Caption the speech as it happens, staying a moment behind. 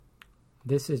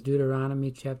This is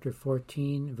Deuteronomy chapter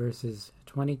 14, verses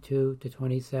 22 to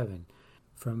 27,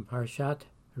 from Parashat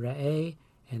R'éh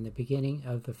and the beginning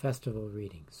of the festival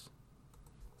readings.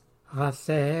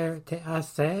 Aser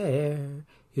te'aser,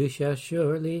 you shall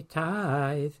surely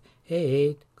tithe,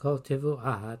 et kol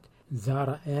tevuat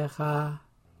zara'echa,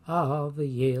 all the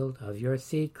yield of your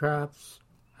seed crops,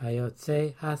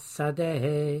 hayotze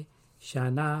hasadeh,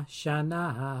 shana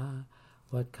shana,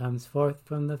 what comes forth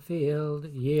from the field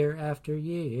year after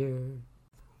year.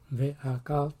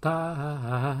 Ve'akalta,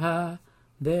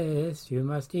 this you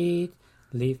must eat,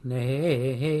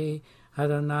 lifnei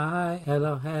Adonai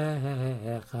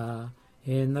Elohecha,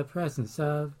 in the presence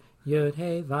of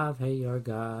Yud-Heh Vav-Heh your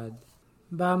God.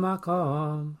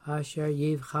 Bamakom asher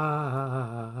yivchar,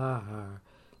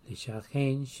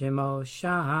 lishachein shemo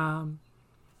sham,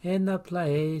 in the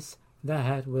place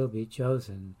that will be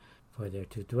chosen, for there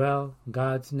to dwell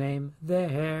God's name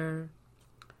there.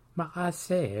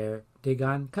 Ma'aser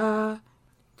diganka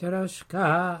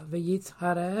teroshka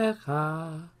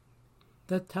v'yitzcharecha,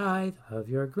 the tithe of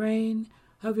your grain,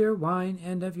 of your wine,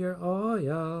 and of your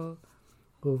oil.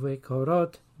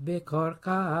 Uvekorot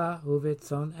bekorka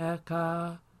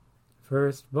uvetzoneka,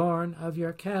 firstborn of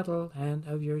your cattle and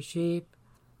of your sheep.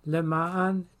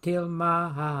 Lema'an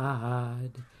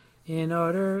tilmad, in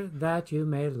order that you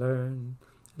may learn.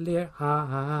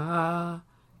 Lir'ah,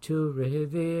 to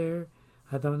revere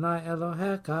Adonai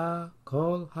Elohecha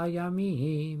kol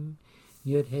hayamim,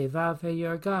 Yud-Heh Vav-Heh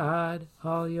your God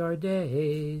all your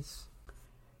days.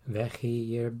 V'chi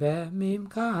yirbe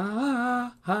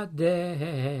mimka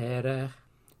haderech,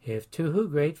 if too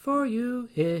great for you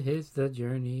is the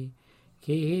journey,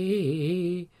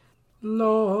 ki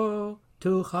lo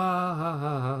tuchal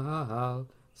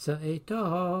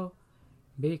sa'eto,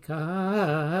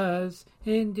 because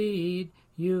indeed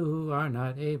you are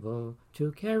not able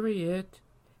to carry it.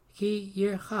 Ki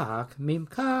yirchak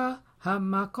mimka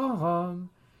hamakom,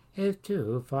 if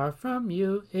too far from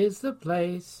you is the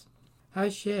place.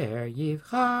 Asher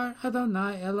yivchar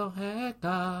Adonai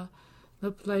Elohecha,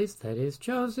 the place that is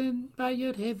chosen by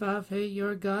Yud-Heh Vav-Heh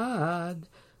your God.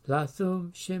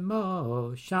 Lasum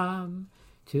shemo sham,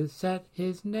 to set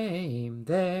his name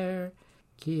there.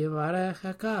 Ki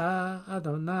yivarechecha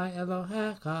Adonai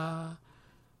Elohecha,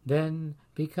 then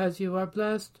because you are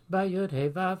blessed by Yud-Heh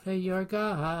Vav-Heh your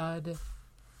God.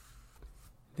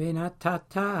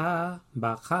 V'natata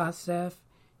b'chasef,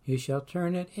 you shall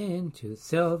turn it into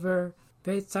silver.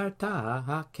 V'tzarta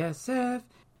ha'kesef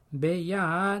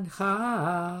b'yadcha,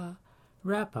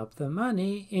 wrap up the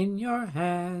money in your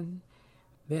hand.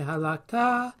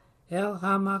 V'halakta el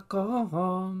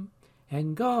hamakom,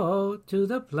 and go to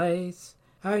the place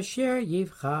asher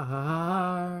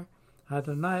yivchar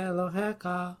Adonai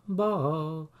Elohecha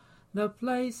bo, the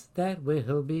place that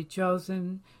will be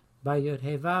chosen by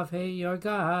Yud-Heh Vav-Heh your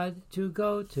God to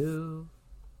go to.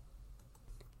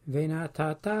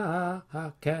 V'natata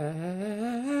ha'kesef,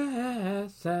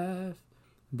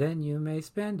 then you may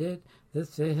spend it, the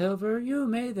silver you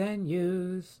may then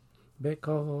use.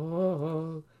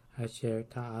 Bekol asher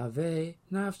ta'aveh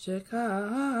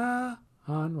nafsheka,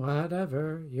 on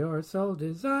whatever your soul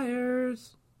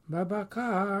desires.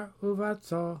 Babakar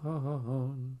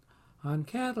uvatzon, on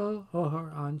cattle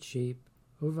or on sheep.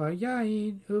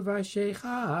 Uvayayin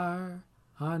uvashechar,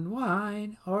 on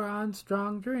wine or on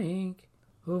strong drink.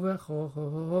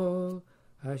 Uvechol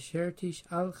asher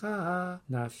tishalcha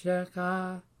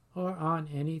nafsheka, or on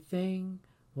anything,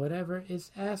 whatever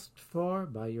is asked for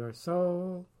by your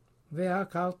soul.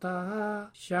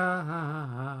 Ve'akalta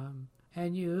sham,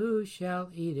 and you shall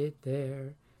eat it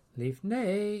there.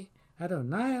 Lifnei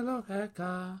Adonai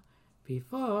Elohecha,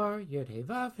 before Yud-Heh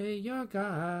Vav-Heh your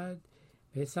God.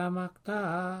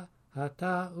 V'samakta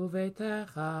ata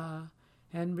uvetecha,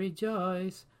 and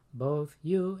rejoice both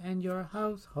you and your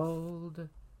household.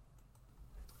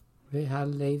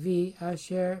 V'halevi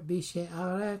asher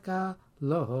b'she'arecha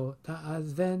lo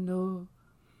ta'azvenu,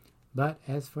 but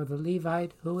as for the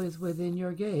Levite who is within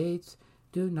your gates,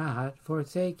 do not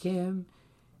forsake him.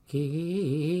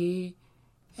 Ki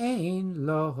ein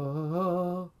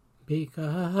lo,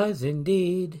 because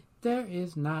indeed there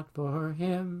is not for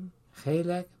him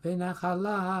chelek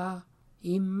v'nachala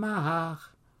imach,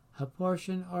 a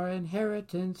portion or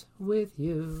inheritance with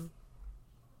you.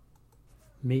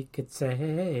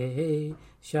 Miketzei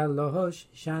shalosh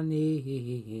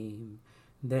shanim,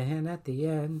 then at the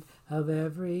end of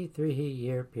every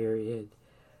 3-year period,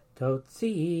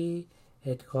 totzi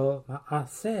et kol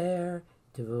ma'aser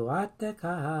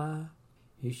tevuateka,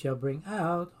 you shall bring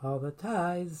out all the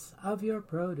tithes of your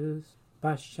produce,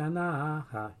 bashana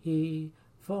hahi,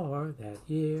 for that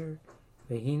year,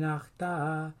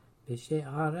 vehinachta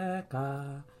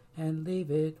b'she'arecha, and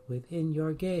leave it within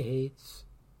your gates.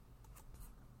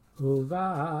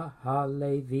 Uva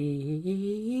ha-Levi,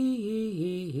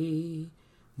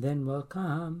 then will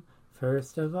come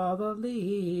first of all the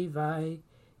Levite,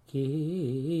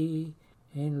 ki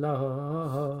ein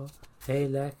lo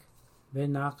chelek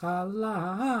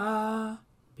v'nakala,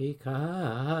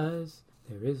 because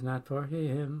there is not for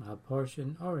him a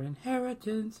portion or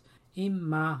inheritance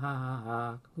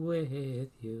imach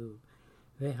with you.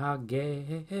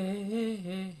 V'hager,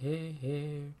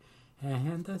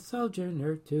 and the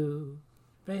sojourner too.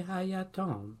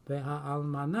 V'hayatom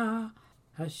v'ha'almana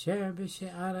asher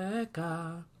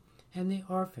b'she'arecha, and the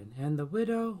orphan and the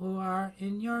widow who are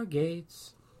in your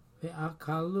gates.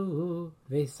 Ve'akalu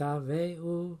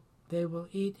ve'saveu, they will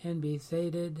eat and be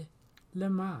sated.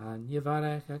 Leman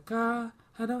yivarechecha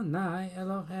Adonai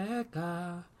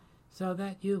Elohecha, so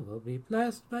that you will be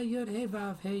blessed by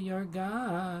Yud-Heh-Vav-Heh, your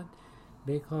God.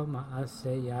 B'kol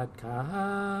ma'aseh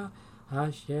yadka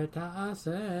asher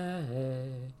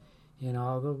ta'aseh, in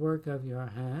all the work of your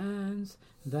hands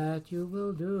that you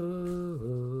will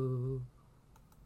do.